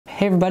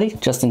Hey everybody,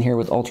 Justin here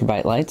with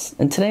ultrabrightlightz,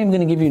 and today I'm going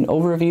to give you an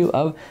overview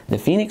of the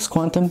Feniex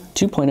Quantum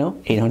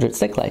 2.0 800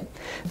 stick light.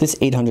 This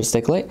 800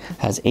 stick light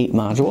has 8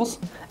 modules,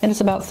 and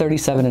it's about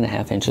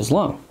 37.5 inches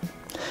long.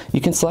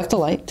 You can select a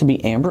light to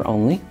be amber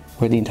only,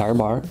 where the entire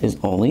bar is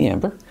only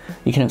amber.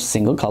 You can have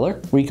single color,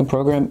 where you can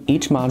program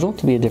each module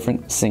to be a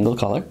different single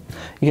color.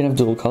 You can have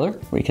dual color,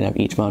 where you can have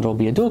each module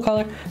be a dual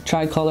color,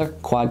 tricolor,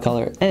 quad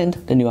color, and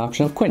the new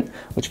option of Quint,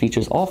 which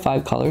features all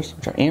 5 colors,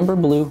 which are amber,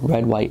 blue,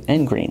 red, white,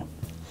 and green.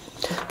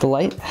 The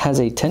light has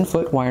a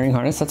 10-foot wiring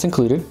harness that's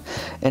included,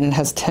 and it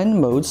has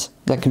 10 modes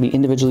that can be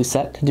individually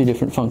set to do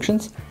different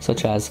functions,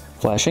 such as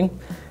flashing,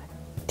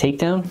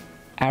 takedown,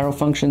 arrow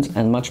functions,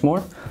 and much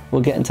more.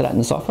 We'll get into that in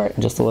the software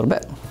in just a little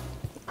bit.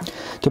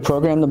 To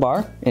program the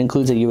bar, it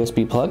includes a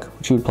USB plug,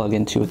 which you would plug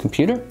into a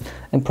computer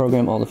and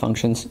program all the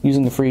functions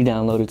using the free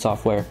downloaded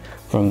software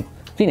from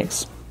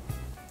Feniex.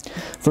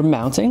 For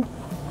mounting,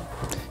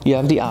 you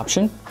have the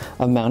option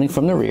of mounting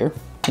from the rear.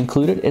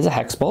 Included is a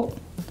hex bolt.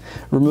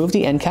 Remove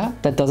the end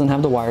cap that doesn't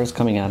have the wires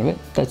coming out of it.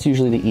 That's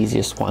usually the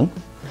easiest one.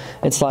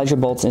 It slides your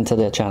bolts into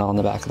the channel on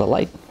the back of the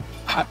light.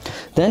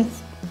 Then,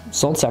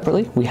 sold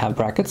separately, we have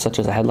brackets such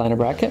as a headliner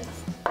bracket,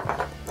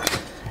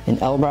 an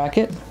L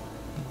bracket,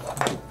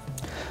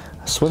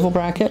 a swivel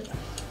bracket,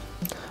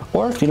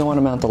 or if you don't want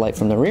to mount the light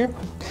from the rear,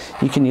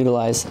 you can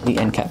utilize the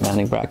end cap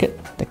mounting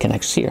bracket that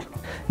connects here.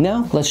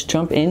 Now let's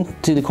jump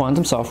into the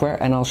Quantum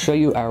software and I'll show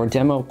you our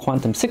demo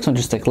Quantum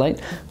 600 stick light,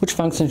 which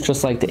functions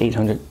just like the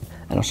 800,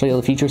 and I'll show you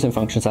the features and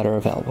functions that are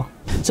available.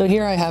 So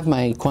here I have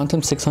my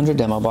Quantum 600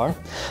 demo bar.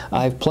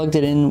 I've plugged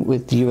it in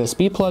with the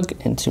USB plug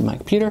into my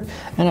computer,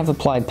 and I've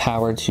applied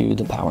power to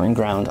the power and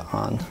ground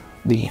on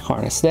the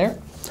harness there.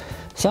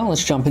 So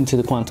let's jump into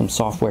the Quantum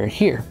software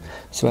here.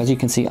 So as you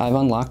can see, I've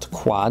unlocked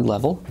quad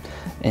level,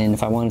 and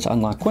if I wanted to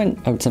unlock Quint,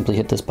 I would simply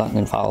hit this button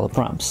and follow the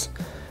prompts.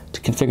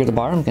 To configure the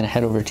bar, I'm going to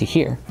head over to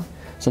here.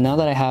 So now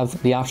that I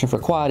have the option for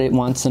quad, it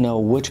wants to know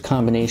which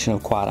combination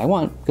of quad I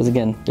want, because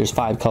again, there's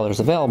 5 colors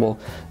available,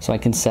 so I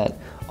can set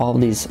all of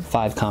these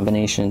 5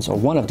 combinations, or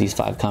one of these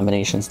 5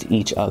 combinations, to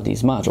each of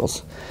these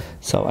modules.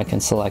 So I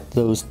can select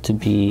those to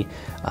be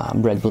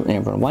red, blue,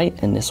 amber, and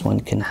white, and this one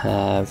can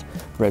have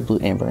red, blue,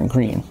 amber, and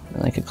green.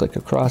 And I could click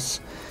across,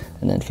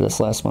 and then for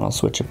this last one, I'll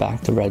switch it back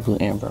to red, blue,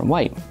 amber, and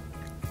white.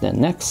 Then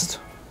next.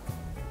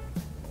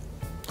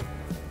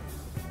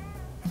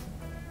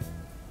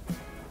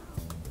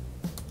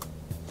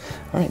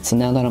 Alright, so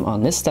now that I'm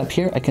on this step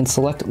here, I can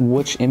select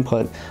which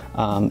input,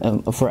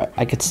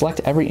 I could select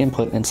every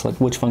input and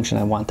select which function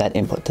I want that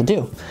input to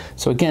do.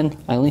 So again,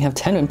 I only have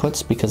 10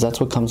 inputs because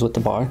that's what comes with the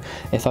bar.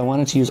 If I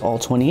wanted to use all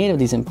 28 of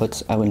these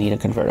inputs, I would need a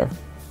converter.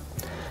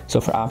 So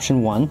for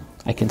option 1,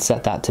 I can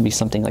set that to be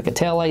something like a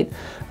tail light,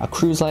 a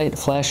cruise light,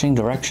 flashing,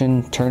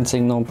 direction, turn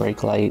signal,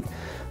 brake light,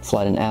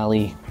 flood and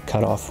alley,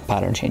 cutoff,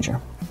 pattern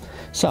changer.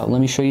 So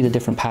let me show you the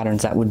different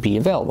patterns that would be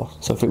available.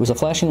 So if it was a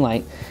flashing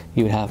light,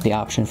 you would have the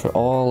option for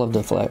all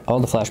the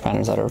flash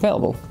patterns that are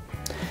available.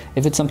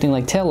 If it's something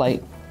like tail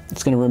light,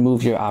 it's going to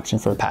remove your option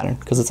for a pattern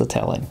because it's a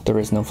tail light. There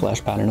is no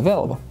flash pattern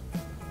available.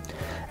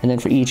 And then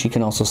for each, you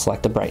can also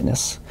select the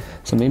brightness.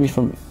 So maybe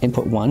from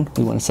input 1,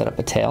 we want to set up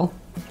a tail,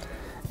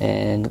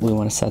 and we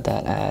want to set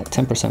that at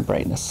 10%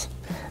 brightness.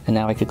 And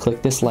now I could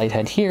click this light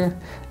head here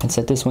and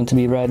set this one to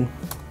be red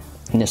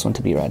and this one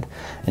to be red.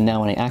 And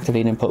now when I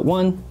activate input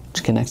 1,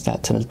 which connects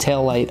that to the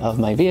tail light of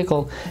my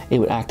vehicle, it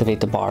would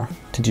activate the bar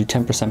to do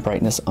 10%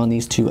 brightness on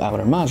these 2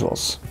 outer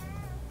modules.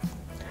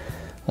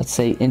 Let's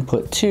say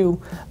input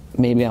 2,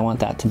 maybe I want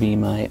that to be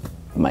my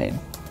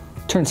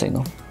turn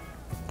signal.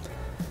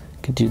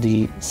 Could do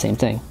the same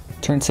thing.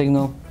 Turn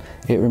signal,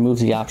 it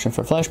removes the option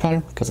for flash pattern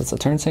because it's a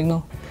turn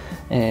signal,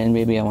 and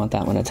maybe I want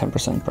that one at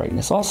 10%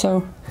 brightness also,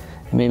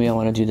 and maybe I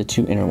want to do the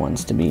 2 inner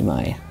ones to be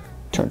my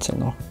turn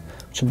signal,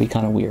 which would be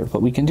kind of weird,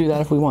 but we can do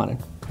that if we wanted.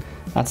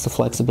 That's the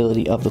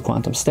flexibility of the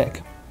Quantum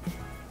stick.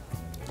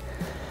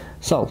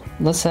 So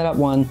let's set up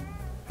one.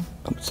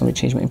 So let me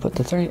change my input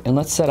to 3, and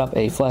let's set up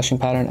a flashing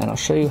pattern, and I'll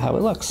show you how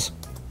it looks.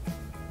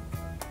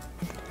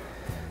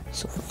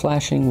 So for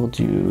flashing, we'll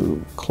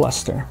do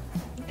cluster,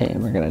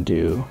 and we're going to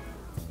do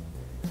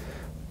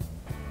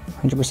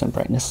 100%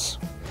 brightness.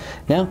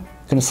 Now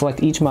I'm going to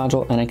select each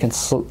module, and I can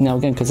now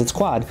again, because it's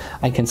quad,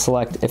 I can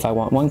select if I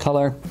want one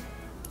color.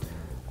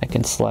 I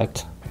can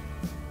select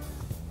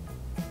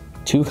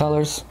 2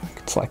 colors, I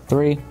could select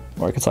 3,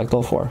 or I could select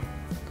all 4.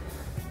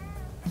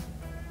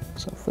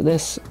 So for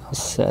this, I'll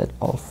set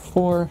all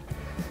 4,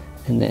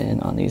 and then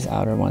on these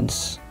outer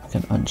ones, I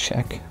can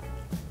uncheck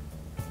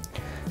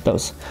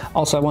those.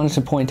 Also, I wanted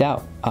to point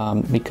out,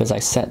 because I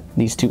set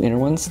these 2 inner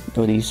ones,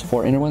 or these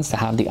 4 inner ones, to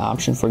have the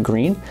option for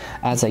green.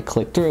 As I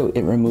click through,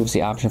 it removes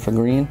the option for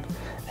green,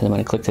 and then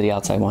when I click to the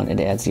outside one, it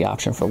adds the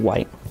option for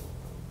white.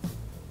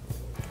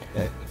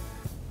 Okay.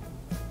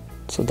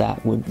 So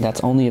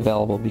that's only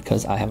available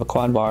because I have a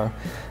quad bar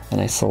and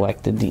I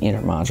selected the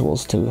inner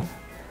modules to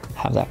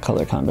have that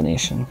color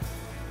combination.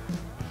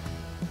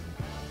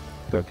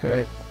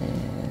 Okay.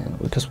 And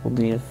we'll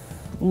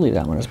leave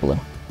that one as blue.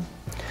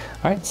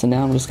 Alright, so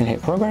now I'm just going to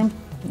hit program.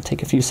 It'll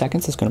take a few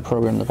seconds. It's going to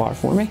program the bar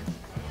for me.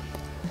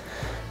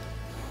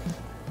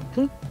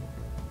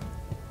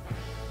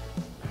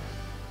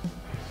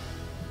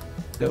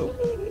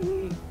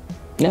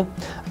 Yeah,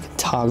 I can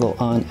toggle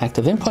on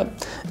active input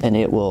and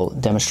it will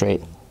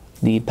demonstrate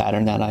the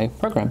pattern that I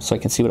programmed so I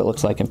can see what it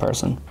looks like in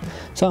person.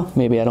 So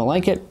maybe I don't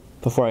like it.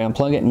 Before I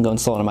unplug it and go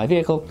install it in my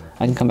vehicle,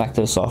 I can come back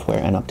to the software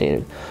and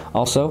update it.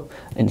 Also,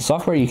 in the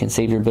software you can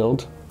save your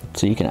build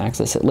so you can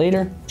access it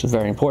later, which is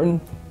very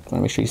important. You want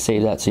to make sure you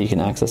save that so you can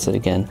access it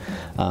again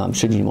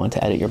should you want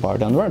to edit your bar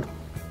down the road.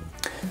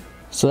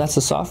 So that's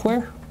the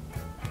software,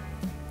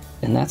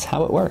 and that's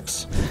how it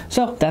works.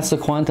 So that's the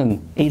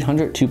Quantum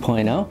 800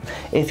 2.0.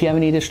 If you have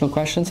any additional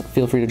questions,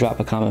 feel free to drop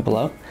a comment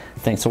below.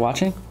 Thanks for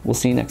watching. We'll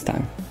see you next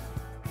time.